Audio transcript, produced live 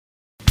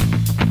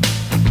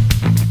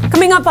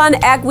Coming up on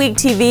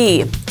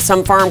AgweekTV,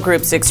 some farm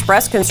groups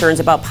express concerns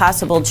about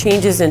possible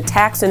changes in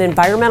tax and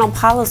environmental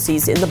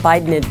policies in the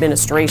Biden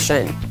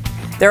administration.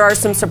 There are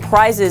some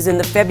surprises in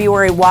the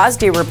February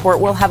WASDE report.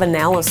 We'll have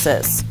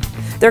analysis.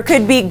 There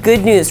could be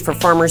good news for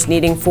farmers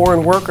needing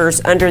foreign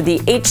workers under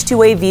the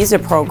H-2A visa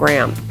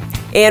program.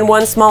 And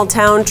one small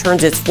town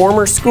turns its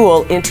former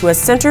school into a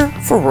center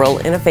for rural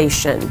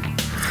innovation.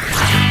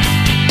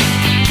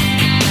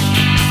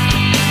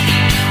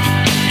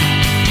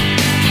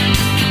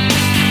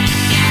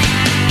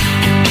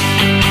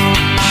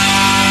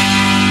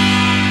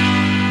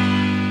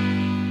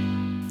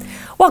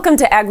 Welcome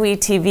to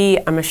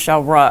AgweekTV. I'm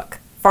Michelle Rook.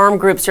 Farm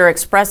groups are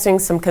expressing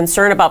some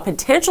concern about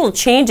potential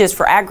changes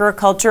for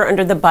agriculture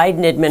under the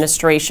Biden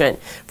administration,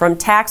 from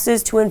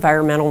taxes to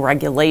environmental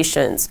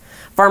regulations.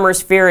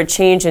 Farmers fear a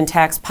change in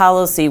tax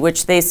policy,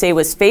 which they say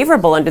was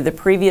favorable under the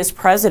previous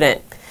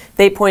president.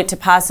 They point to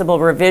possible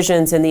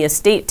revisions in the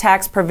estate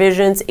tax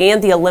provisions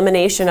and the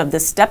elimination of the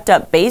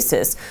stepped-up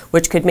basis,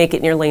 which could make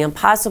it nearly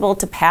impossible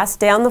to pass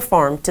down the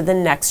farm to the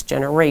next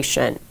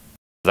generation.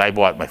 I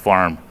bought my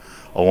farm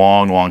a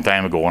long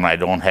time ago, and I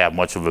don't have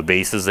much of a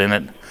basis in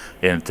it,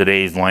 and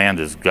today's land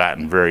has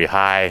gotten very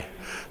high,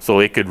 so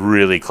it could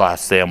really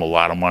cost them a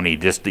lot of money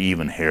just to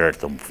even inherit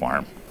the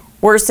farm.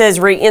 WASDE says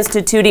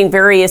reinstituting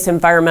various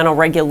environmental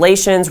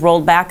regulations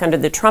rolled back under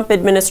the Trump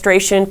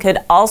administration could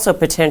also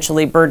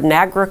potentially burden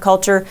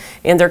agriculture,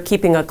 and they're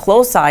keeping a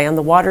close eye on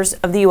the waters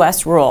of the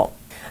U.S. rule.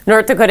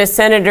 North Dakota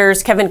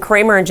Senators Kevin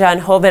Cramer and John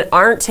Hoeven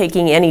aren't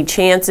taking any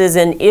chances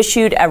and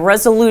issued a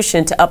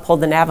resolution to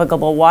uphold the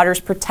Navigable Waters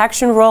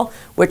Protection Rule,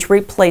 which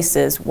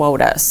replaces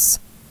WASDE.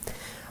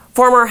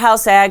 Former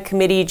House Ag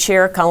Committee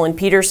Chair Collin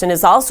Peterson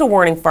is also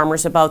warning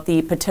farmers about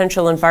the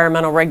potential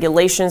environmental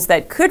regulations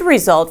that could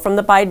result from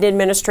the Biden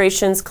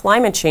administration's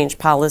climate change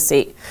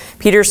policy.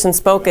 Peterson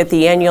spoke at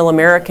the annual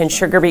American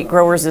Sugar Beet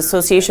Growers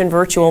Association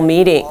virtual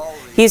meeting.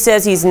 He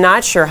says he's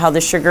not sure how the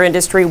sugar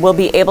industry will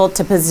be able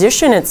to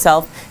position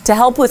itself to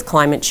help with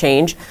climate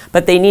change,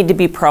 but they need to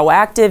be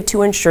proactive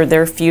to ensure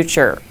their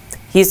future.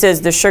 He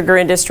says the sugar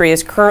industry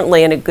is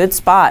currently in a good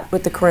spot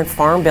with the current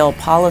Farm Bill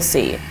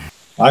policy.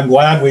 I'm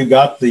glad we've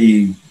got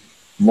the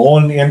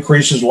loan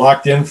increases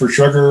locked in for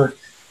sugar.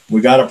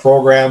 We got a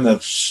program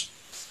that's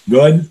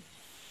good,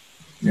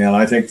 and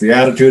I think the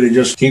attitude is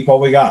just keep what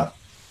we got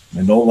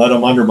and don't let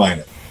them undermine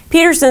it.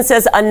 Peterson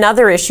says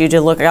another issue to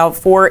look out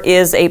for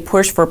is a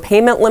push for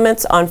payment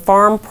limits on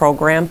farm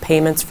program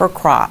payments for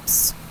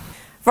crops.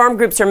 Farm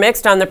groups are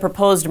mixed on the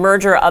proposed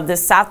merger of the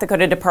South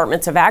Dakota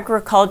Departments of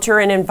Agriculture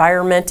and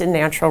Environment and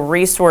Natural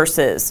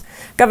Resources.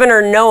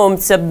 Governor Noem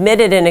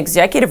submitted an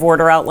executive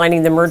order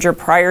outlining the merger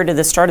prior to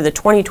the start of the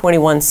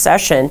 2021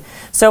 session.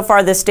 So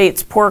far, the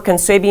state's pork and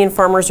soybean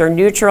farmers are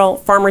neutral.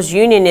 Farmers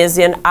Union is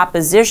in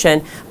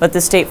opposition, but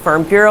the State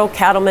Farm Bureau,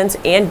 Cattlemen's,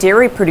 and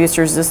Dairy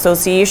Producers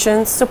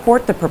Association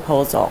support the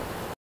proposal.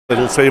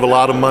 It'll save a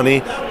lot of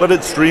money, but it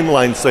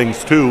streamlines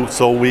things too,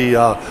 so we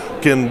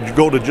can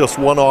go to just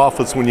one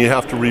office when you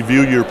have to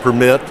review your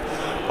permit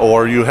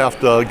or you have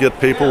to get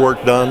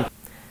paperwork done.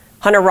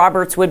 Hunter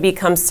Roberts would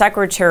become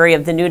secretary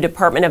of the new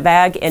Department of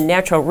Ag and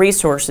Natural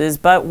Resources,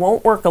 but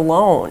won't work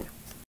alone.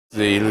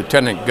 The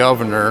lieutenant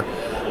governor,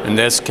 in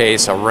this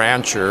case a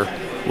rancher,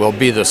 will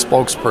be the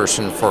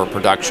spokesperson for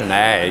production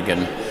ag,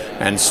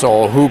 and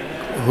so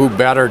who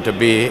better to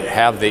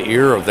have the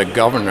ear of the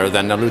governor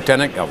than the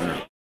lieutenant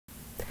governor.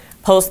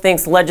 Post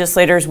thinks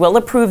legislators will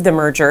approve the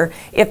merger.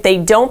 If they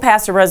don't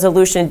pass a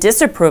resolution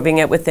disapproving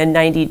it within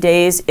 90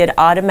 days, it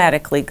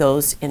automatically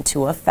goes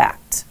into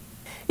effect.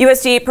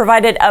 USDA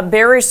provided a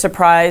bearish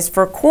surprise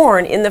for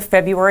corn in the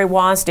February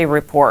WASDE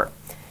report.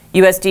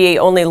 USDA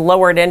only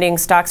lowered ending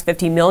stocks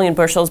 50 million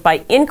bushels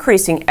by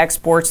increasing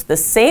exports the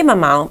same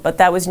amount, but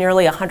that was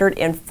nearly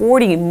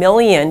 140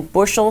 million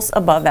bushels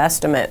above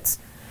estimates.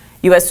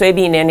 U.S.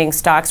 soybean ending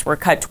stocks were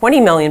cut 20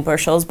 million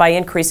bushels by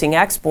increasing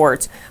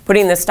exports,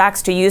 putting the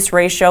stocks-to-use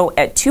ratio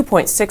at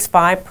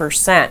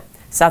 2.65%.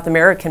 South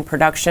American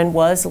production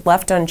was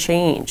left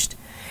unchanged.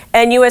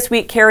 And U.S.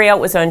 wheat carryout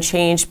was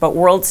unchanged, but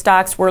world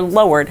stocks were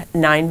lowered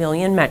 9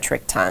 million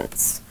metric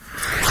tons.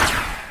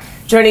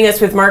 Joining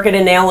us with market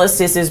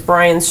analysis is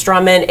Brian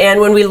Strumman. And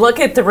when we look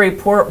at the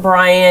report,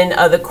 Brian,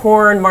 the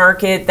corn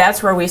market,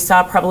 that's where we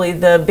saw probably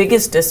the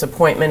biggest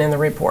disappointment in the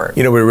report.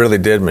 You know, we really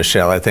did,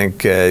 Michelle. I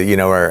think,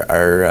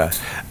 our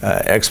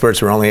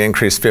exports were only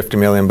increased 50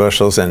 million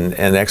bushels, and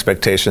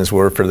expectations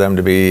were for them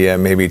to be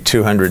maybe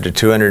 200 to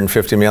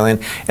 250 million.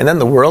 And then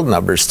the world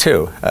numbers,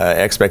 too.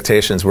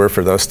 Expectations were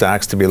for those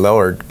stocks to be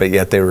lowered, but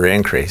yet they were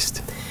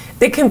increased.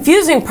 The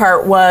confusing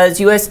part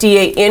was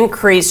USDA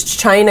increased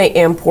China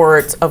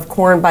imports of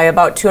corn by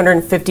about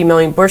 250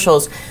 million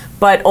bushels,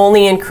 but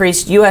only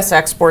increased U.S.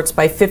 exports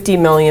by 50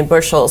 million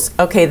bushels.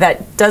 Okay,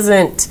 that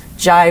doesn't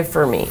jive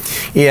for me.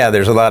 Yeah,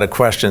 there's a lot of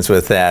questions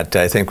with that.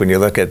 I think when you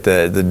look at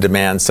the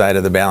demand side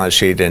of the balance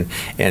sheet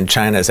and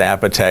China's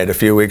appetite, a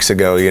few weeks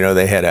ago, you know,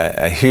 they had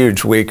a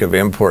huge week of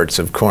imports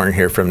of corn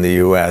here from the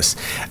U.S.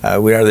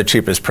 We are the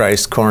cheapest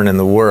priced corn in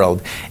the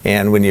world,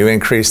 and when you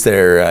increase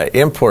their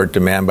import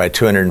demand by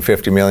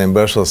 250 million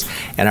bushels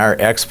and our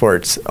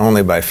exports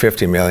only by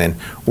 50 million,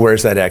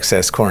 where's that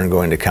excess corn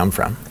going to come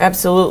from?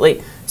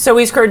 Absolutely. So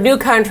we scored new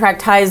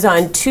contract highs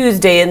on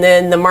Tuesday, and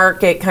then the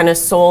market kind of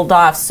sold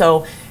off.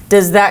 So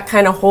does that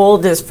kind of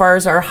hold as far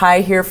as our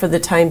high here for the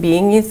time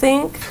being, you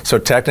think? So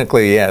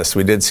technically, yes.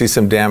 We did see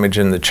some damage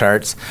in the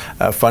charts.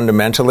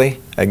 Fundamentally,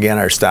 again,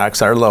 our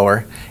stocks are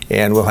lower,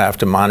 and we'll have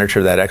to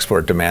monitor that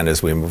export demand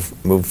as we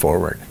move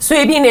forward.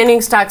 Soybean ending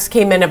stocks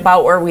came in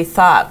about where we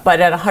thought, but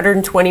at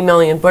 120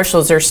 million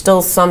bushels, there's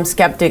still some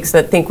skeptics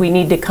that think we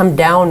need to come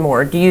down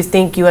more. Do you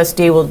think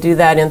USDA will do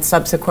that in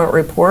subsequent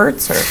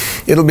reports?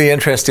 Or? It'll be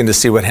interesting to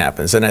see what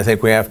happens, and I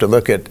think we have to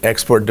look at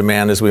export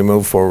demand as we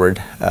move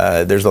forward.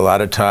 There's a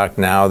lot of talk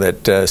now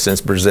that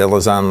since Brazil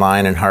is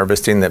online and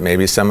harvesting, that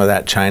maybe some of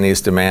that Chinese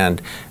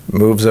demand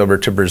moves over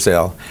to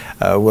Brazil.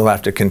 We'll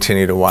have to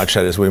continue to watch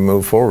that as we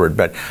move forward.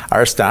 But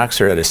our stocks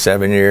are at a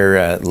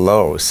 7-year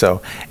low,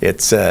 so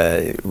it's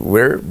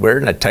we're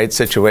in a tight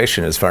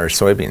situation as far as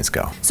soybeans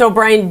go. So,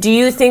 Brian, do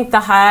you think the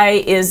high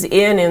is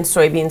in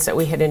soybeans that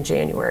we hit in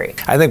January?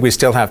 I think we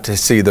still have to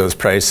see those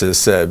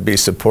prices be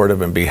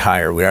supportive and be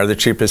higher. We are the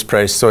cheapest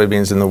priced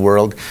soybeans in the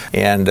world,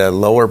 and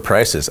lower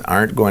prices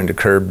aren't going to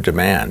curb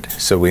demand.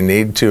 So we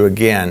need to,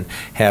 again,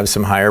 have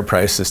some higher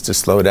prices to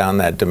slow down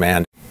that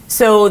demand.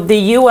 So the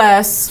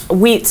U.S.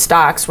 wheat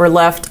stocks were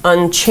left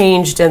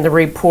unchanged in the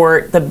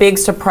report. The big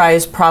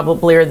surprise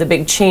probably, or the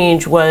big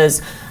change,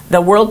 was the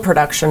world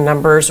production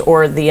numbers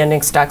or the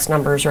ending stocks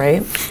numbers,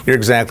 right? You're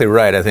exactly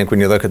right. I think when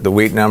you look at the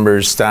wheat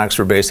numbers, stocks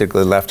were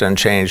basically left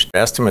unchanged.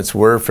 Estimates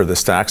were for the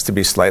stocks to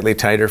be slightly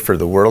tighter for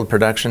the world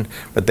production,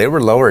 but they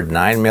were lowered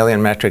 9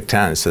 million metric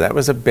tons. So that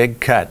was a big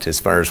cut as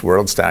far as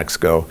world stocks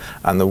go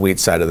on the wheat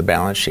side of the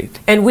balance sheet.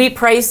 And wheat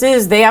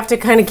prices, they have to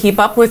kind of keep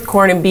up with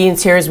corn and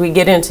beans here as we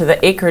get into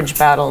the acreage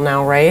battle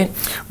now, right?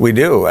 We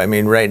do. I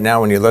mean, right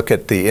now when you look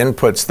at the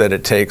inputs that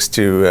it takes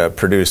to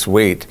produce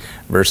wheat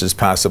versus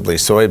possibly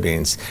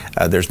soybeans,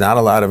 there's not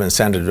a lot of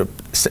incentive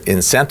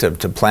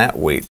to plant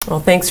wheat. Well,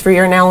 thanks for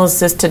your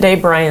analysis today,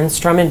 Brian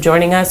Strumman,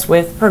 joining us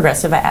with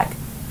Progressive Ag.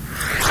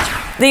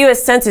 The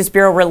U.S. Census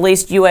Bureau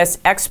released U.S.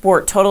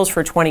 export totals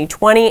for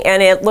 2020,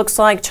 and it looks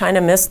like China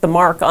missed the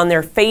mark on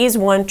their Phase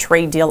 1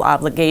 trade deal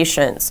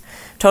obligations.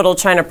 Total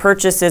China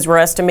purchases were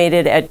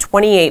estimated at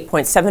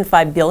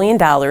 $28.75 billion,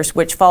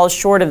 which falls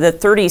short of the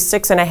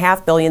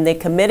 $36.5 billion they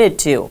committed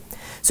to.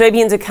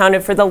 Soybeans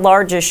accounted for the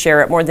largest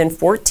share at more than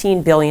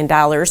 $14 billion.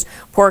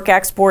 Pork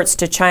exports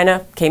to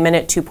China came in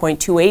at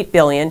 $2.28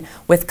 billion,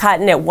 with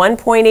cotton at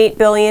 $1.8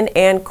 billion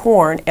and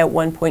corn at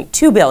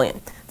 $1.2 billion.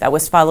 That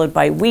was followed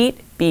by wheat,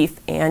 beef,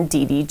 and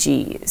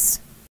DDGs.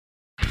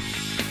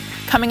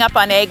 Coming up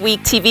on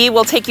AgweekTV,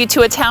 we'll take you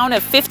to a town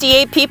of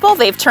 58 people.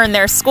 They've turned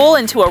their school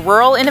into a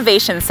rural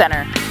innovation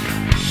center.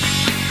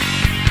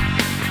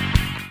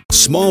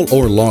 Small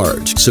or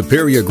large,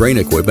 Superior Grain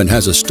Equipment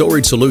has a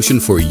storage solution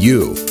for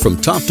you. From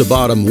top to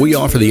bottom, we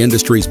offer the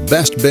industry's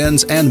best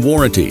bins and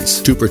warranties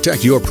to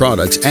protect your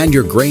products and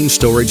your grain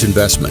storage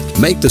investment.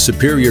 Make the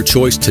superior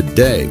choice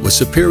today with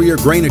Superior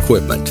Grain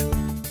Equipment.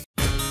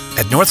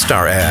 At North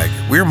Star Ag,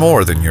 we're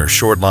more than your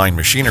short-line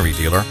machinery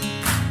dealer.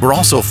 We're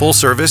also full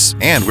service,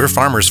 and we're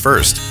farmers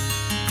first.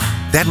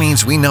 That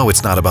means we know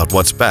it's not about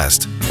what's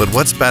best, but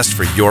what's best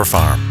for your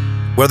farm.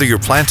 Whether you're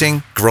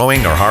planting,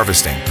 growing, or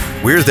harvesting,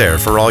 we're there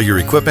for all your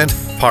equipment,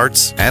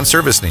 parts, and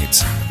service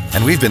needs.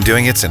 And we've been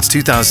doing it since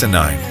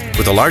 2009,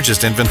 with the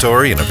largest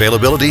inventory and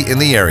availability in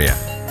the area.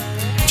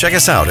 Check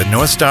us out at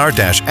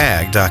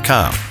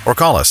northstar-ag.com or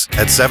call us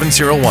at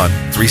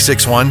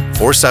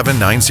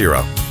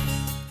 701-361-4790.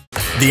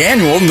 The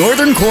annual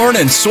Northern Corn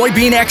and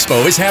Soybean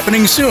Expo is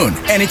happening soon,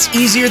 and it's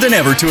easier than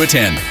ever to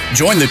attend.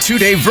 Join the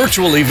two-day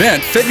virtual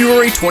event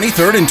February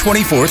 23rd and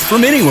 24th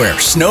from anywhere,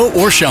 snow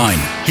or shine.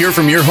 Hear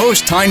from your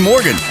host, Tyne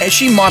Morgan, as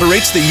she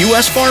moderates the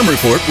U.S. Farm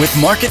Report with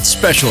market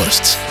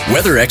specialists.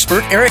 Weather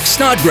expert Eric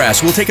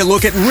Snodgrass will take a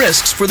look at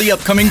risks for the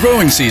upcoming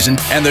growing season,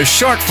 and the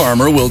Shark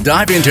Farmer will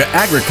dive into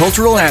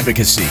agricultural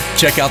advocacy.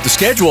 Check out the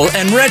schedule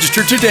and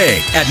register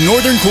today at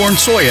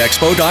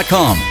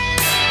northerncornsoyexpo.com.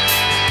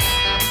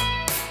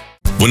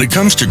 When it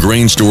comes to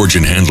grain storage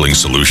and handling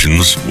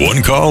solutions,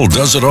 one call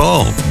does it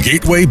all.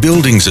 Gateway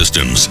Building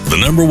Systems, the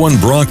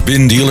 #1 Brock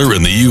bin dealer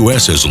in the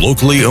U.S., is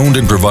locally owned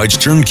and provides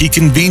turnkey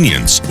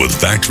convenience with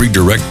factory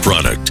direct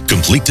product,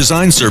 complete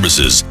design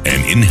services,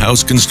 and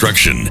in-house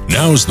construction.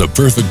 Now's the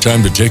perfect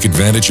time to take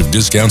advantage of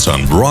discounts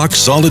on Brock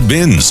solid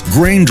bins,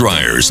 grain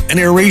dryers,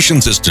 and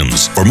aeration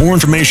systems. For more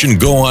information,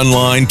 go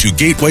online to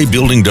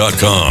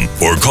gatewaybuilding.com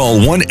or call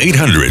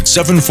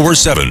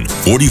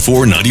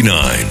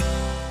 1-800-747-4499.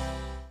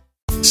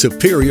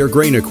 Superior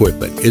Grain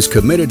Equipment is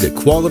committed to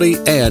quality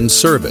and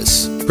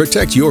service.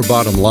 Protect your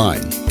bottom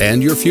line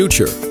and your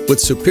future with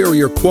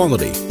superior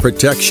quality,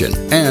 protection,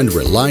 and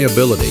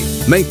reliability.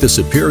 Make the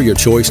superior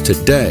choice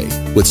today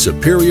with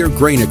Superior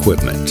Grain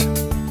Equipment.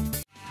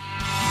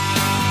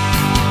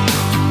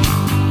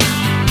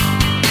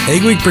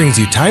 Agweek brings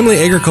you timely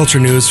agriculture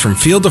news from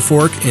field to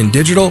fork in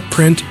digital,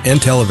 print,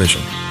 and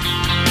television.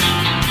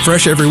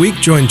 Fresh every week,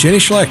 join Jenny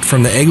Schlecht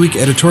from the Agweek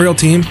editorial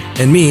team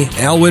and me,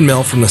 Al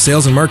Windmill, from the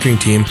sales and marketing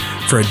team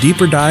for a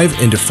deeper dive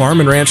into farm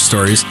and ranch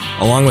stories,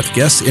 along with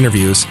guest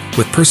interviews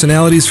with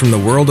personalities from the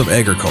world of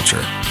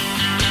agriculture.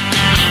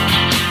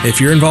 If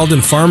you're involved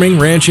in farming,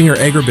 ranching, or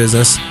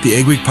agribusiness, the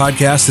Agweek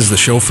podcast is the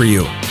show for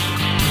you.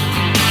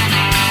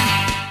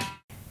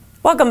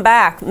 Welcome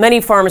back. Many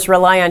farms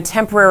rely on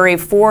temporary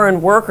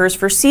foreign workers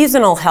for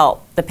seasonal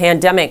help. The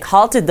pandemic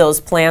halted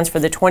those plans for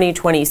the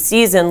 2020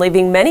 season,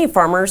 leaving many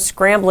farmers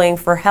scrambling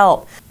for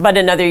help. But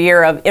another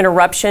year of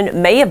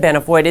interruption may have been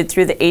avoided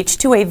through the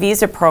H-2A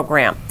visa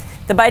program.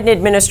 The Biden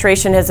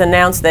administration has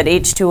announced that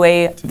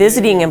H-2A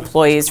visiting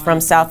employees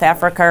from South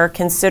Africa are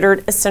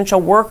considered essential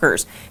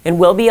workers and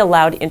will be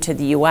allowed into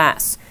the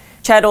U.S.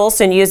 Chad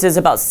Olson uses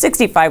about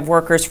 65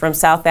 workers from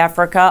South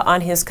Africa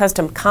on his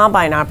custom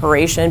combine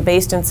operation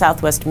based in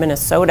southwest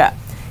Minnesota.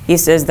 He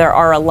says there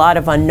are a lot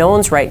of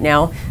unknowns right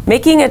now,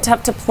 making it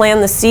tough to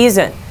plan the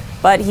season,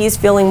 but he's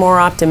feeling more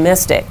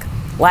optimistic.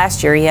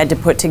 Last year, he had to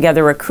put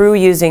together a crew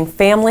using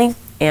family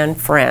and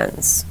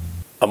friends.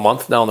 A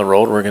month down the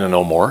road, we're going to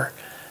know more.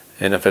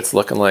 And if it's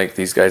looking like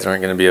these guys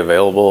aren't going to be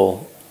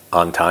available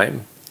on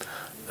time,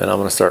 then I'm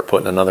going to start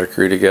putting another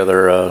crew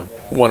together.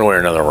 One way or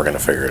another, we're going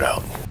to figure it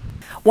out.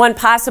 One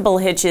possible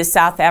hitch is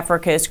South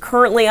Africa is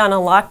currently on a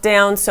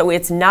lockdown, so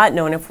it's not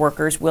known if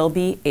workers will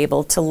be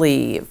able to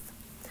leave.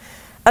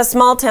 A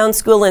small town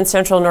school in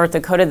central North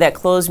Dakota that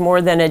closed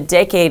more than a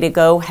decade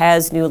ago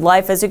has new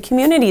life as a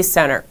community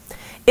center.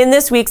 In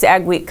this week's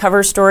Agweek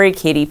cover story,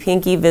 Katie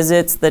Pinky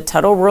visits the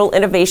Tuttle Rural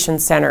Innovation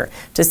Center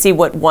to see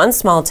what one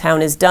small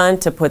town has done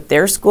to put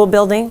their school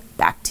building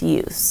back to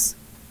use.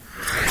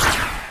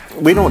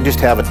 We don't just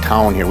have a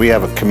town here, we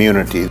have a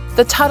community.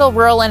 The Tuttle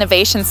Rural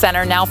Innovation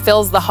Center now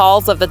fills the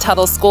halls of the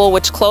Tuttle School,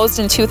 which closed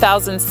in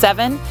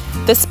 2007.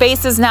 The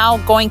space is now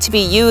going to be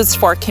used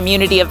for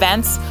community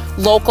events,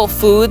 local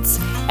foods,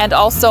 and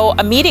also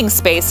a meeting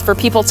space for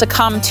people to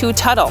come to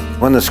Tuttle.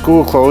 When the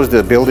school closed,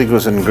 the building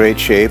was in great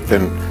shape,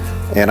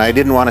 and I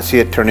didn't want to see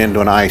it turn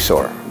into an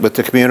eyesore. With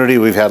the community,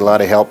 we've had a lot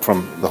of help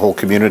from the whole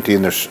community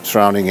in the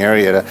surrounding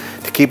area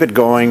to keep it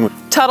going.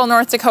 Tuttle,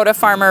 North Dakota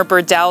farmer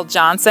Burdell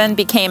Johnson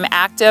became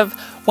active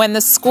when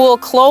the school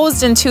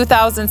closed in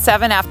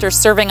 2007 after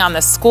serving on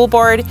the school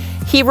board.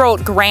 He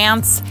wrote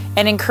grants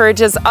and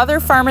encourages other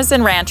farmers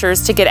and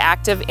ranchers to get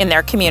active in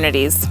their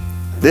communities.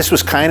 This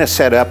was kind of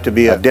set up to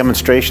be a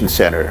demonstration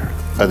center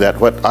that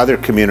what other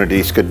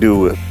communities could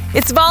do.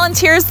 It's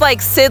volunteers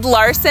like Sid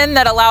Larson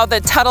that allow the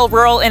Tuttle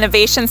Rural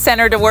Innovation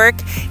Center to work.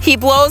 He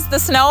blows the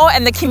snow,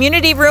 and the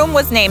community room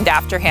was named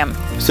after him.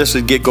 Just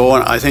to get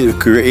going, I think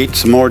it create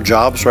some more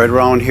jobs right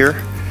around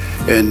here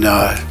and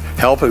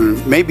help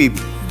and maybe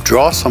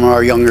draw some of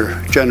our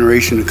younger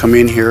generation to come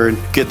in here and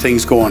get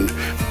things going.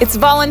 It's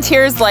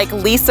volunteers like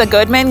Lisa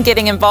Goodman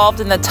getting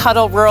involved in the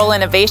Tuttle Rural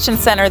Innovation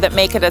Center that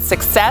make it a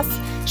success.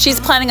 She's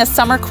planning a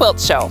summer quilt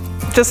show.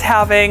 Just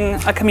having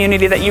a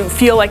community that you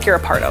feel like you're a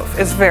part of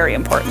is very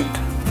important.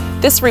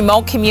 This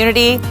remote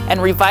community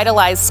and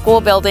revitalized school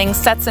building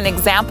sets an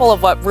example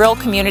of what rural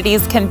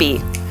communities can be.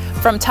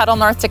 From Tuttle,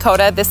 North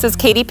Dakota, this is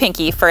Katie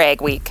Pinky for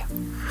Agweek.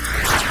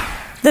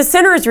 The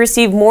center has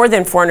received more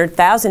than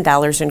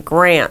 $400,000 in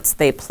grants.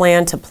 They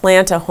plan to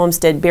plant a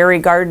homestead berry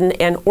garden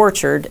and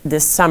orchard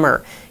this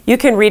summer. You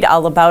can read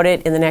all about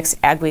it in the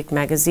next Agweek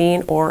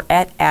magazine or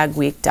at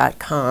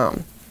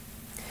agweek.com.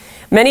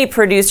 Many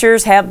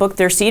producers have booked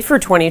their seed for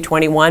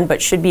 2021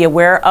 but should be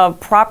aware of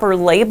proper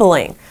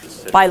labeling.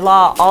 By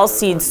law, all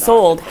seed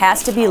sold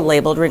has to be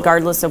labeled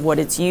regardless of what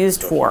it's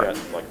used for.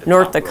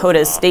 North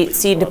Dakota's State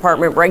Seed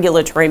Department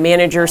Regulatory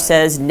Manager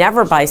says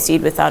never buy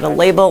seed without a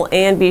label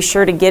and be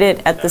sure to get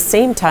it at the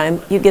same time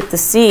you get the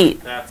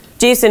seed.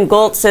 Jason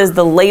Golt says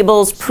the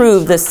labels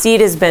prove the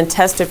seed has been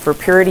tested for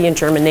purity and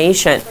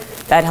germination.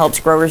 That helps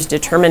growers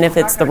determine if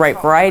it's the right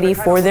variety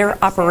for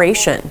their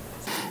operation.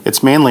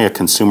 It's mainly a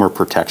consumer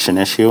protection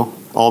issue,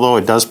 although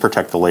it does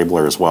protect the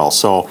labeler as well.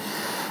 So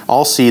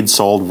all seed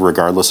sold,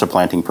 regardless of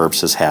planting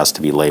purposes, has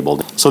to be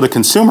labeled. So the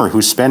consumer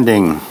who's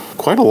spending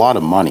quite a lot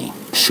of money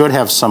should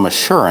have some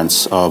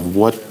assurance of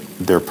what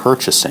they're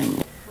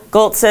purchasing.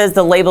 Golt says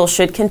the label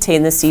should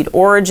contain the seed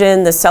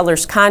origin, the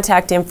seller's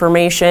contact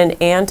information,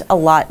 and a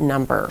lot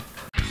number.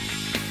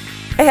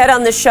 Ahead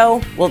on the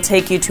show, we'll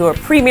take you to a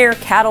premier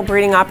cattle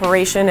breeding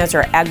operation as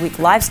our Agweek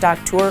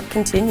livestock tour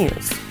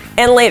continues.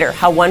 And later,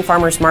 how one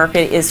farmer's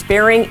market is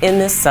faring in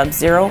this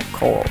sub-zero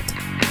cold.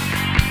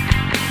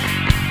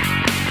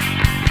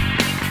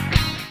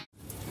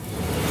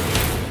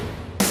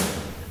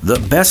 The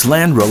best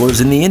land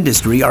rollers in the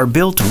industry are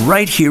built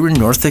right here in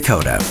North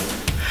Dakota.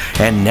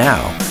 And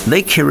now,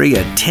 they carry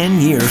a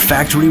 10-year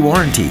factory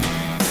warranty.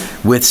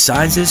 With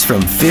sizes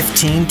from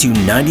 15 to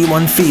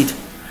 91 feet,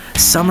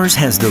 Summers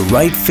has the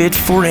right fit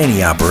for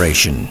any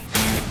operation.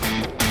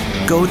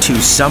 Go to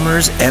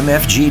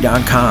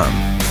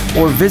summersmfg.com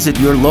or visit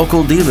your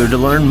local dealer to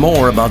learn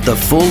more about the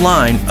full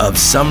line of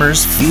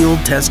Summers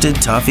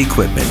field-tested tough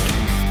equipment.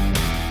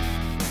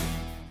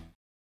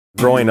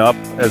 Growing up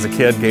as a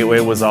kid, Gateway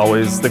was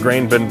always the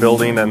grain bin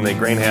building and the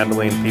grain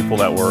handling people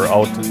that were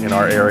out in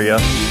our area.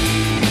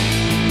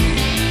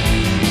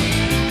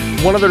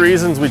 One of the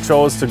reasons we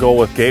chose to go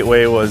with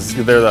Gateway was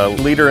they're the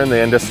leader in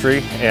the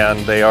industry and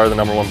they are the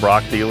 #1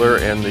 Brock dealer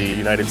in the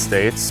United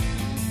States.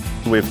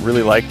 We've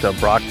really liked the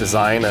Brock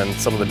design and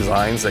some of the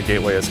designs that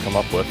Gateway has come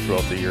up with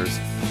throughout the years.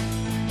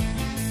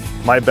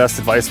 My best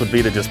advice would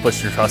be to just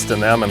put your trust in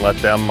them and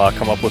let them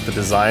come up with the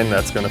design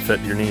that's going to fit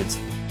your needs.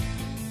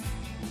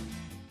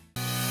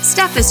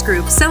 Steffes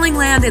Group, selling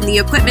land and the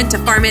equipment to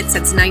farm it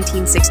since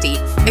 1960.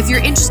 If you're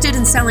interested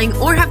in selling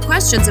or have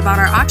questions about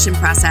our auction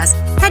process,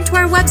 head to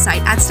our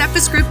website at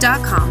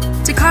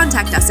steffesgroup.com to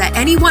contact us at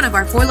any one of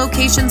our 4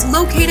 locations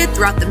located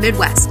throughout the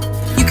Midwest.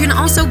 You can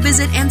also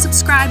visit and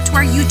subscribe to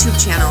our YouTube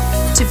channel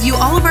to view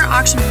all of our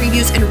auction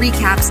previews and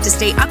recaps to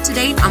stay up to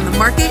date on the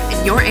market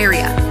in your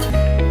area.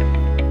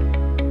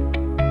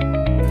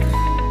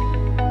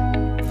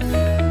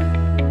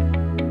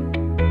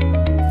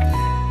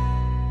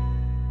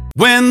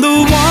 When the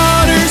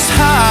water's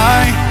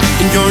high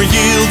and your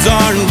yields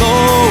are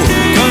low,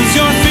 'cause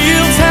your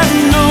fields have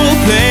no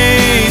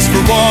place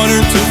for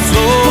water to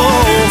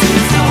flow,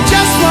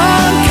 just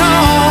one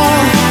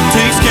call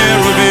takes care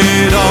of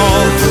it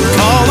all.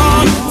 Call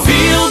on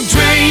Field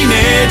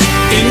Drainage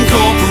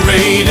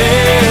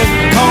Incorporated.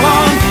 Call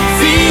on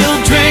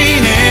Field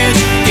Drainage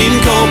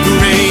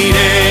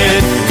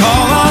Incorporated.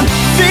 Call on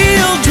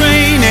Field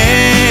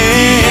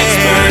Drainage. The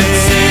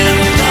experts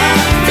in the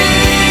field.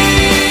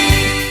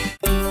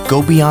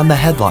 Go beyond the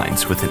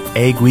headlines with an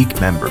Agweek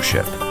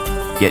membership.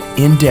 Get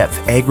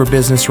in-depth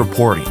agribusiness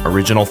reporting,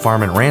 original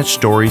farm and ranch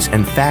stories,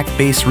 and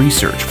fact-based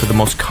research for the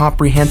most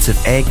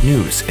comprehensive ag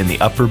news in the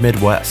upper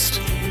Midwest.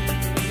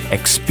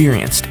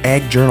 Experienced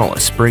ag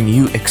journalists bring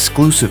you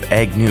exclusive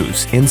ag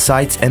news,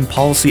 insights, and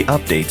policy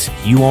updates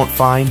you won't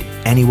find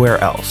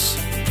anywhere else.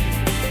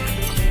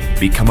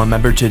 Become a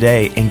member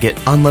today and get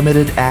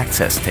unlimited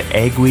access to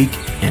Agweek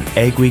and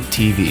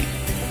AgweekTV.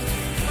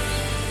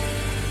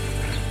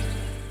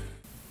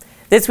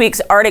 This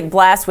week's Arctic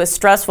blast was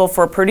stressful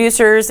for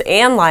producers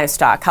and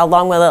livestock. How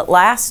long will it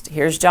last?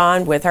 Here's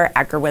John with our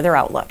AgriWeather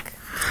Outlook.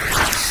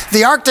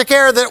 The Arctic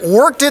air that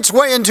worked its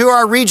way into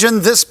our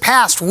region this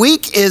past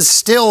week is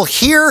still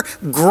here,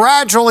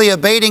 gradually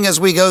abating as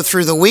we go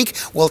through the week.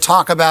 We'll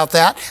talk about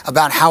that,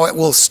 about how it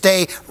will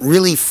stay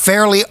really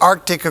fairly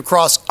Arctic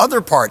across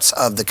other parts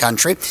of the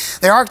country.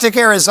 The Arctic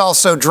air is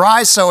also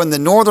dry, so in the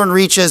northern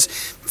reaches,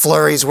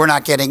 flurries, we're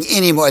not getting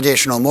any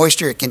additional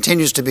moisture. It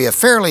continues to be a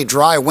fairly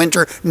dry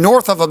winter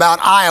north of about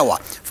Iowa.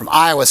 From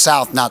Iowa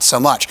south, not so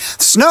much.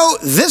 Snow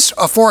this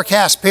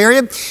forecast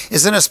period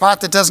is in a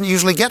spot that doesn't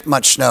usually get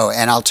much snow,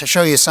 and I'll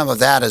show you some of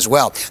that as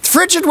well.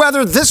 Frigid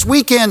weather this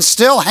weekend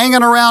still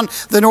hanging around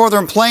the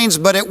northern plains,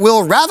 but it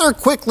will rather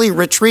quickly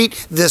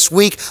retreat this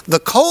week. The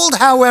cold,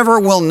 however,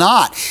 will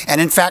not.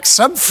 And in fact,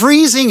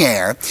 sub-freezing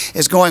air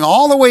is going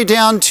all the way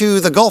down to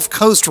the Gulf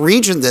Coast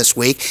region this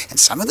week, and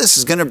some of this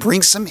is going to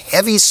bring some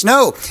heavy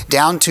snow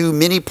down to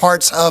many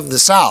parts of the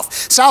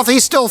south.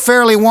 Southeast still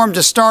fairly warm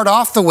to start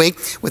off the week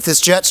with this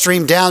jet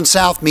stream down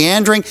south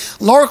meandering.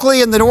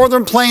 Locally in the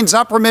northern plains,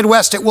 upper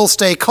Midwest, it will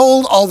stay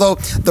cold, although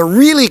the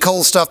really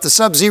cold stuff, the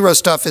sub-zero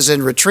stuff, is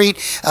in retreat.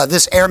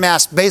 This air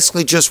mass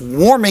basically just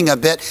warming a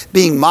bit,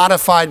 being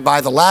modified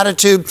by the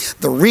latitude.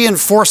 The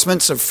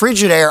reinforcements of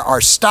frigid air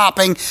are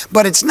stopping,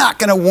 but it's not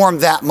going to warm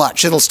that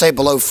much. It'll stay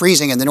below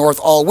freezing in the north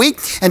all week.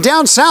 And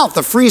down south,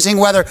 the freezing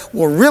weather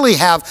will really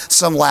have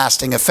some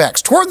lasting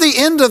effects. Toward the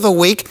end of the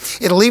week,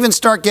 it'll even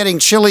start getting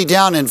chilly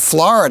down in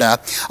Florida,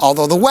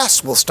 although the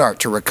west will start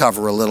to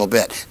recover a little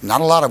bit.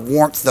 Not a lot of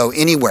warmth, though,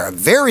 anywhere. A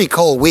very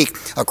cold week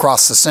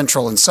across the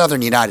central and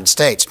southern United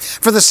States.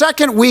 For the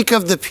second week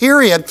of the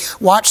period,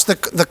 watch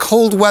the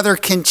cold weather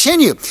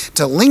continue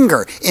to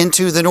linger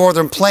into the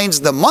northern plains.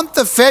 The month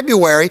of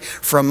February,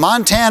 from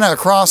Montana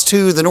across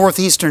to the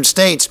northeastern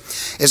states,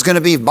 is going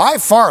to be by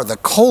far the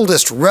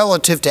coldest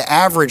relative to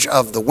average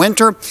of the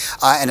winter,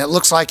 and it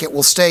looks like it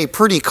will stay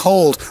pretty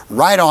cold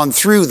right on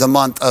through the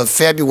month of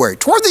February.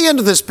 Toward the end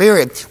of this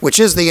period, which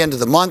is the end of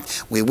the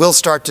month, we will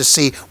start to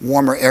see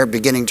warmer air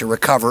beginning to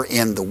recover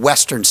in the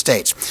western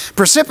states.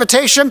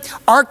 Precipitation,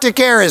 Arctic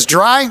air is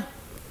dry.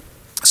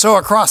 So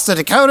across the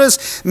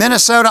Dakotas,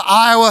 Minnesota,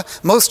 Iowa,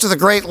 most of the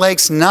Great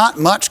Lakes, not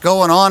much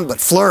going on but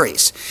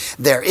flurries.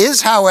 There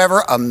is,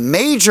 however, a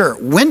major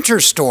winter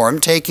storm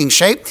taking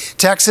shape.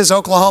 Texas,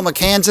 Oklahoma,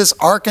 Kansas,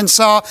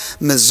 Arkansas,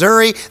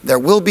 Missouri. There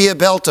will be a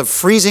belt of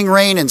freezing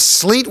rain and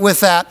sleet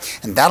with that,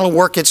 and that'll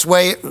work its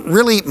way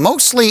really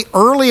mostly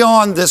early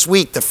on this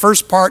week, the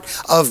first part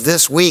of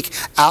this week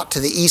out to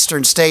the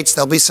eastern states.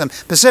 There'll be some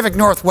Pacific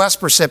Northwest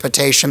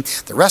precipitation.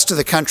 The rest of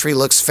the country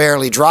looks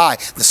fairly dry.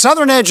 The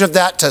southern edge of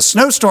that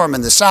snow snowstorm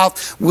in the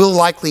south will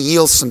likely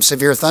yield some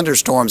severe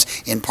thunderstorms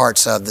in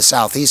parts of the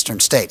southeastern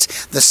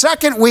states. The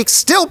second week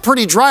still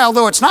pretty dry,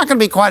 although it's not going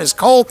to be quite as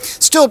cold.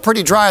 Still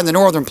pretty dry in the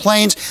northern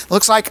plains.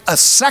 Looks like a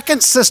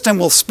second system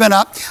will spin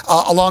up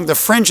along the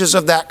fringes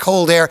of that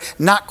cold air.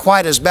 Not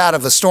quite as bad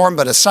of a storm,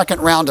 but a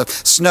second round of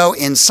snow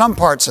in some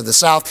parts of the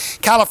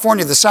south.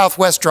 California, the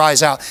southwest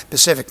dries out.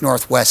 Pacific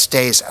Northwest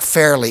stays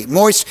fairly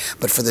moist.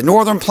 But for the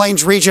northern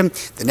plains region,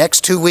 the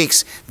next 2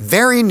 weeks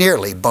very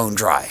nearly bone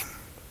dry.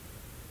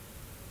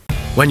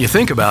 When you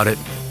think about it,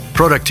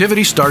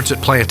 productivity starts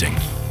at planting.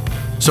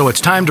 So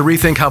it's time to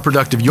rethink how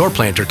productive your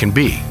planter can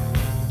be.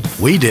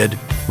 We did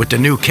with the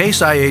new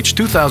Case IH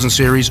 2000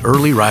 Series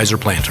Early Riser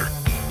Planter.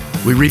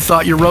 We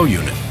rethought your row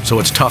unit so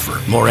it's tougher,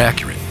 more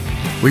accurate.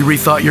 We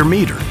rethought your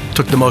meter,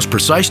 took the most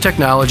precise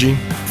technology,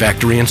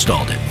 factory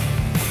installed it.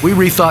 We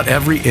rethought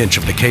every inch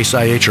of the Case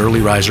IH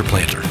Early Riser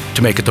Planter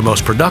to make it the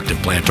most productive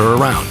planter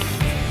around.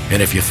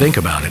 And if you think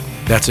about it,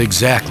 that's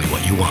exactly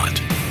what you want.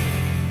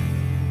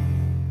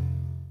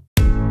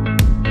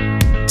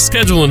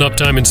 Schedule an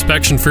uptime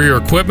inspection for your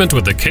equipment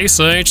with the Case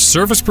IH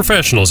service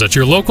professionals at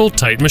your local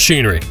Titan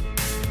Machinery.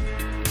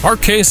 Our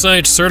Case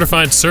IH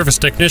certified service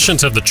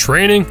technicians have the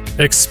training,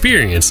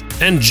 experience,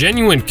 and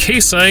genuine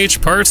Case IH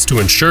parts to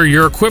ensure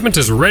your equipment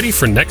is ready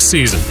for next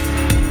season.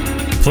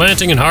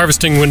 Planting and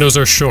harvesting windows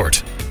are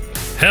short.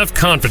 Have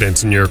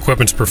confidence in your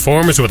equipment's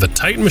performance with a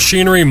Titan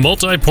Machinery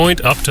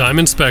multi-point uptime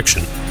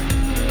inspection.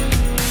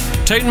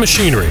 Titan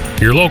Machinery,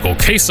 your local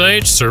Case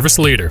IH service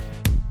leader.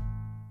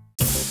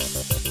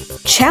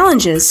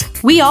 Challenges.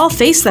 We all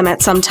face them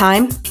at some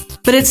time.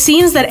 But it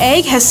seems that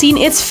ag has seen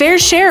its fair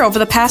share over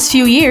the past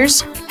few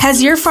years.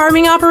 Has your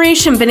farming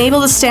operation been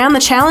able to stand the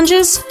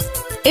challenges?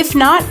 If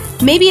not,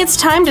 maybe it's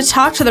time to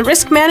talk to the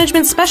risk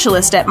management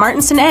specialist at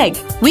Martinson Ag.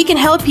 We can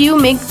help you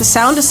make the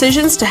sound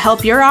decisions to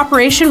help your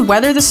operation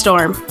weather the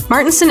storm.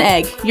 Martinson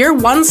Ag, your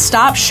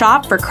one-stop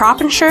shop for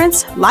crop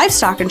insurance,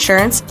 livestock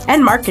insurance,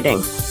 and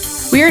marketing.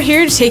 We are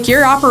here to take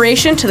your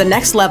operation to the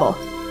next level.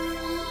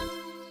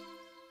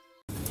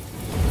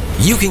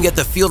 You can get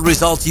the field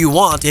results you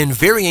want in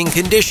varying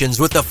conditions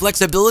with the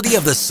flexibility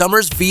of the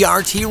Summers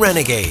VRT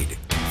Renegade.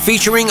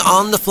 Featuring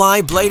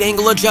on-the-fly blade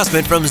angle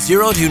adjustment from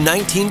 0 to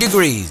 19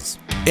 degrees.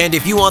 And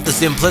if you want the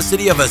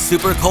simplicity of a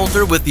super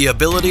coulter with the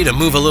ability to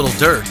move a little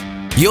dirt,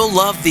 you'll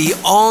love the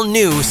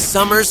all-new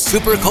Summers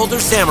Super Coulter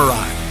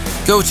Samurai.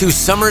 Go to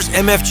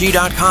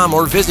summersmfg.com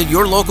or visit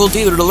your local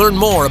dealer to learn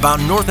more about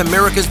North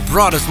America's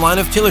broadest line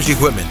of tillage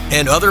equipment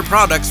and other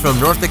products from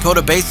North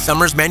Dakota-based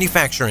Summers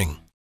Manufacturing.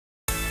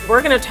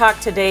 We're going to talk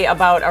today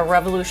about a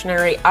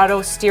revolutionary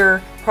auto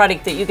steer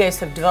product that you guys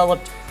have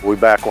developed. We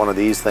back one of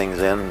these things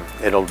in,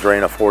 it'll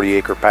drain a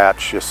 40-acre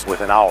patch just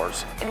within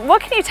hours.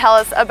 What can you tell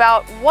us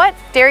about what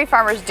dairy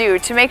farmers do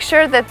to make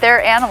sure that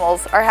their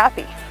animals are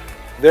happy?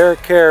 Their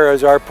care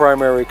is our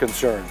primary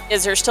concern.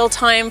 Is there still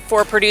time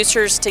for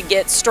producers to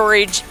get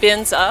storage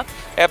bins up?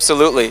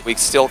 Absolutely. We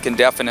still can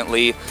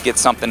definitely get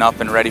something up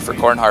and ready for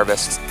corn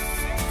harvest.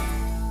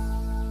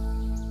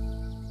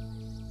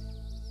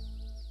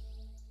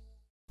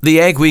 The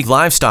Agweek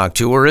Livestock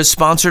Tour is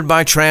sponsored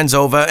by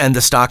Transova and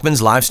the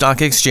Stockman's Livestock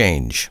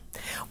Exchange.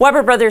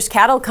 Weber Brothers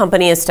Cattle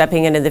Company is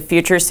stepping into the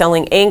future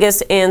selling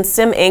Angus and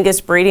Sim Angus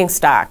breeding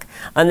stock.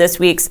 On this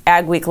week's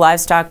Agweek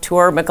Livestock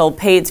Tour, Michael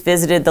Pates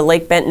visited the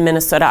Lake Benton,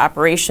 Minnesota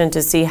operation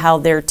to see how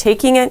they're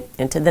taking it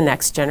into the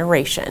next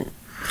generation.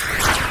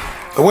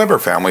 The Weber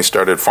family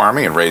started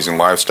farming and raising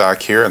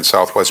livestock here in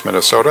southwest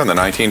Minnesota in the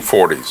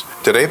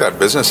 1940s. Today that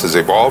business has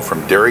evolved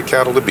from dairy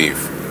cattle to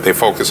beef. They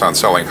focus on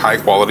selling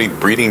high-quality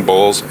breeding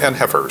bulls and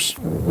heifers.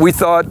 We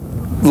thought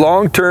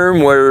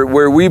long-term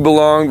where we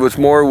belonged was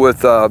more with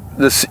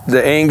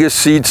the Angus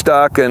seed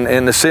stock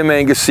and the Sim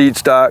Angus seed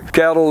stock.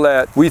 Cattle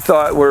that we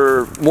thought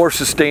were more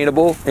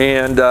sustainable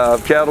and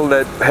cattle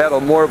that had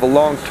more of a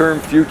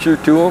long-term future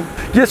to them.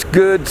 Just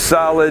good,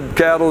 solid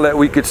cattle that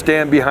we could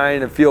stand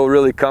behind and feel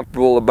really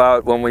comfortable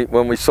about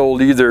when we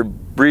sold either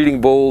breeding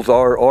bulls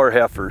or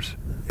heifers.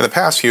 In the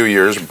past few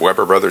years,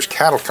 Weber Brothers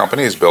Cattle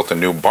Company has built a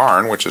new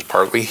barn which is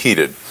partly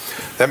heated.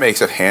 That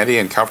makes it handy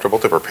and comfortable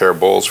to prepare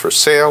bulls for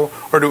sale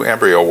or do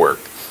embryo work.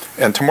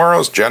 And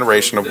tomorrow's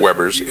generation of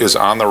Webers is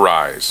on the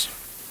rise.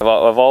 I've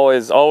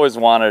always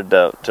wanted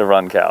to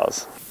run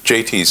cows.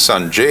 JT's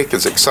son Jake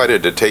is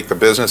excited to take the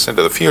business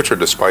into the future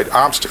despite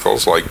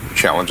obstacles like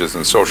challenges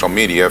in social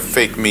media,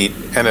 fake meat,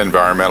 and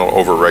environmental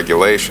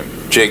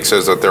overregulation. Jake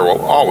says that there will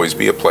always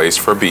be a place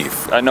for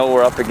beef. I know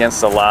we're up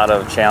against a lot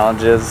of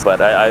challenges, but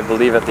I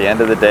believe at the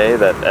end of the day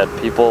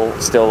that people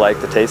still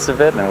like the taste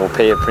of it and will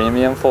pay a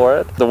premium for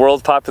it. The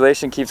world's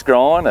population keeps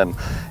growing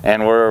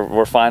and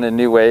we're finding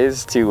new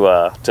ways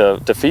to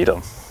feed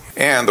them.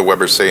 And the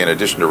Webers say in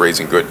addition to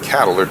raising good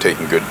cattle, they're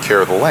taking good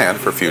care of the land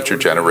for future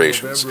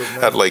generations.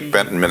 At Lake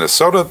Benton,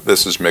 Minnesota,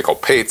 this is Michael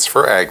Pates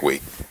for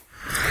Agweek.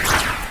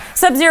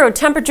 Sub-zero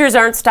temperatures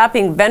aren't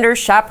stopping vendors,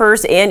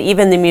 shoppers, and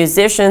even the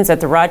musicians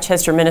at the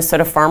Rochester,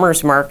 Minnesota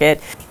Farmers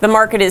Market. The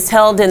market is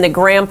held in the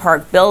Graham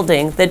Park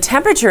building. The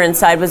temperature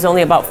inside was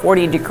only about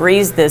 40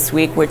 degrees this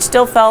week, which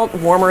still felt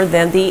warmer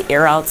than the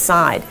air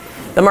outside.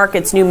 The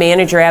market's new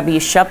manager, Abby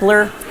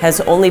Shepler,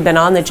 has only been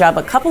on the job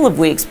a couple of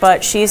weeks,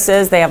 but she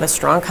says they have a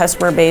strong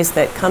customer base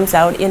that comes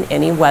out in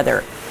any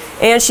weather.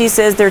 And she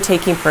says they're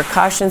taking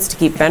precautions to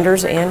keep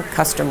vendors and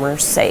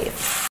customers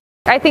safe.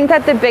 I think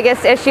that the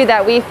biggest issue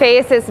that we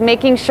face is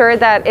making sure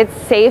that it's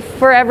safe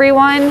for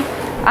everyone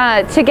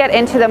to get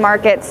into the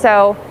market.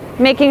 So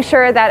making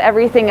sure that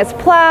everything is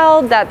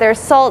plowed, that there's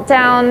salt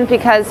down,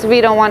 because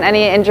we don't want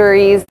any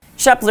injuries.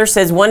 Shepler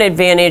says one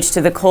advantage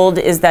to the cold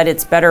is that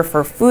it's better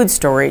for food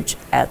storage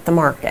at the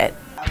market.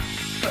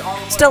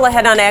 Still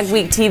ahead on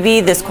Agweek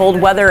TV, this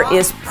cold weather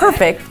is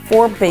perfect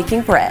for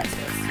baking bread.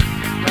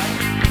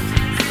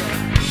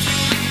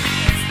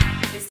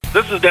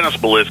 This is Dennis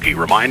Belisky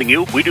reminding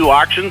you we do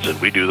auctions and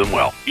we do them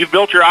well. You've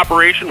built your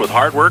operation with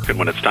hard work, and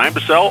when it's time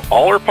to sell,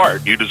 all or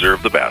part, you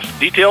deserve the best.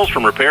 Details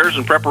from repairs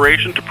and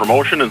preparation to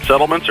promotion and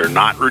settlements are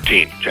not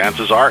routine.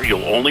 Chances are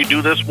you'll only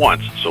do this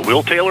once, so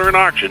we'll tailor an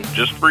auction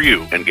just for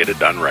you and get it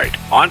done right.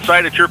 On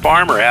site at your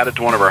farm or added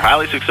to one of our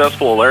highly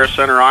successful Alaris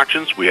Center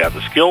auctions, we have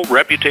the skill,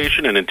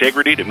 reputation, and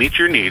integrity to meet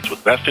your needs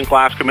with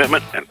best-in-class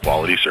commitment and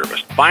quality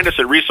service. Find us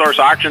at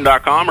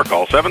resourceauction.com or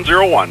call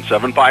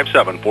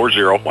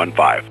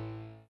 701-757-4015.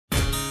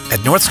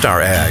 At North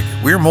Star Ag,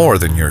 we're more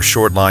than your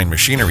short-line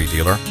machinery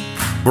dealer.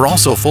 We're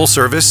also full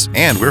service,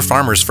 and we're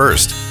farmers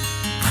first.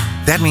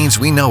 That means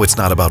we know it's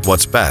not about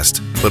what's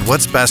best, but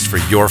what's best for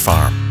your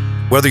farm.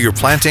 Whether you're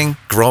planting,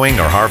 growing,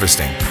 or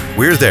harvesting,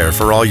 we're there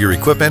for all your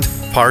equipment,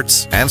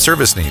 parts, and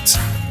service needs.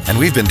 And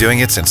we've been doing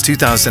it since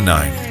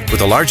 2009, with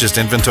the largest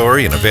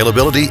inventory and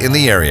availability in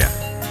the area.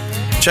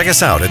 Check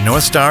us out at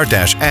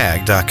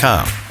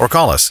northstar-ag.com or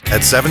call us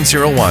at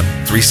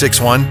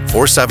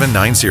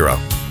 701-361-4790.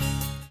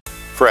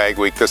 For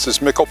Agweek, this is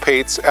Mikkel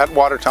Pates at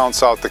Watertown,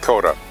 South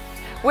Dakota.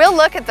 We'll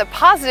look at the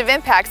positive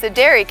impacts that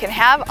dairy can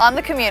have on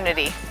the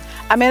community.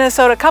 A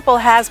Minnesota couple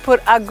has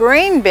put a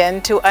grain bin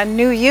to a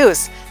new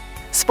use.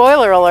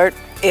 Spoiler alert,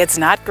 it's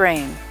not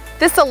grain.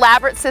 This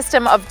elaborate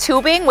system of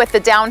tubing with the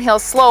downhill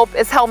slope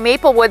is how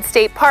Maplewood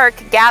State Park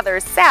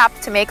gathers sap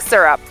to make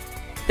syrup.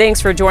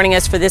 Thanks for joining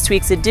us for this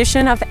week's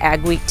edition of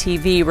Agweek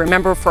TV.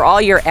 Remember, for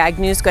all your ag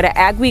news, go to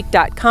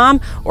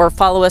agweek.com or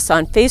follow us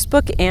on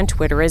Facebook and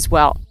Twitter as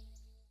well.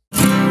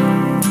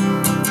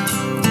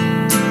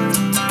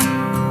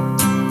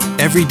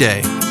 Every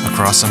day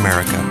across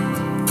America,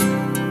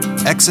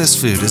 excess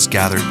food is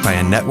gathered by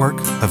a network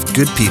of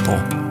good people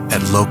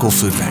at local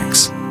food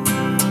banks,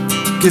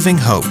 giving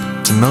hope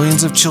to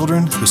millions of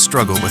children who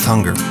struggle with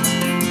hunger.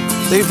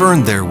 They've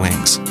earned their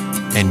wings,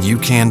 and you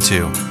can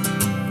too.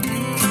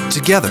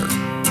 Together,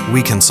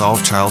 we can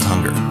solve child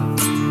hunger.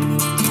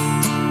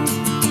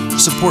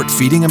 Support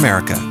Feeding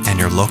America and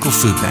your local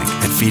food bank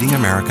at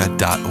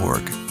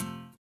feedingamerica.org.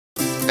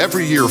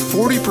 Every year,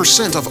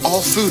 40% of all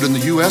food in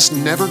the U.S.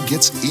 never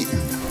gets eaten.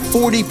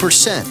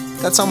 40%.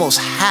 That's almost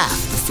half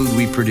the food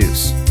we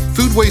produce.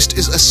 Food waste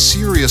is a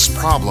serious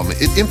problem.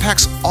 It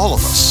impacts all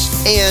of us.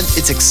 And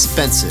it's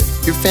expensive.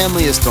 Your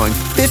family is throwing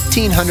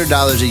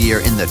 $1,500 a year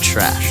in the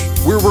trash.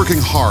 We're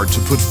working hard to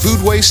put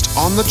food waste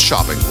on the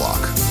chopping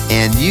block.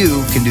 And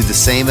you can do the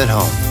same at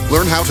home.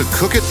 Learn how to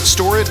cook it,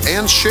 store it,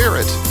 and share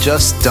it.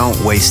 Just don't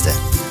waste it.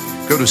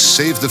 Go to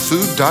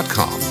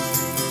SaveTheFood.com.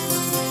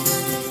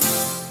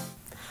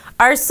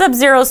 Our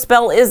sub-zero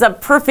spell is a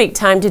perfect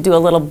time to do a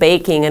little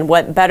baking, and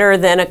what better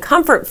than a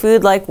comfort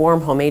food like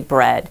warm homemade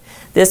bread.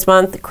 This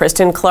month,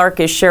 Kristen Clark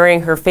is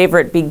sharing her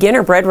favorite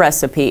beginner bread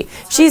recipe.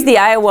 She's the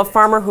Iowa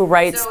farmer who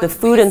writes the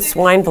Food and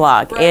Swine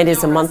blog and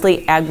is a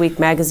monthly Agweek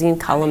magazine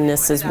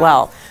columnist as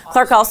well.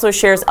 Clark also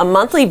shares a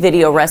monthly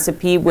video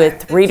recipe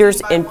with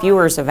readers and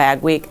viewers of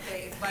Agweek.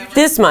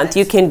 This month,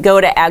 you can go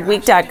to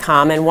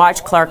agweek.com and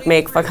watch Clark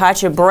make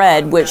focaccia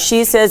bread, which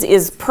she says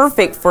is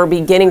perfect for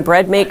beginning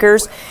bread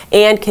makers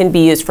and can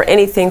be used for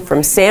anything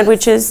from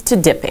sandwiches to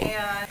dipping.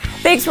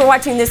 Thanks for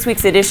watching this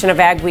week's edition of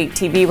Agweek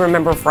TV.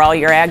 Remember, for all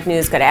your ag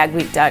news, go to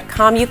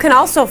agweek.com. You can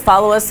also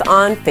follow us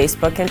on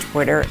Facebook and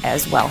Twitter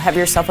as well. Have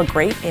yourself a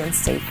great and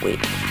safe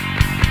week.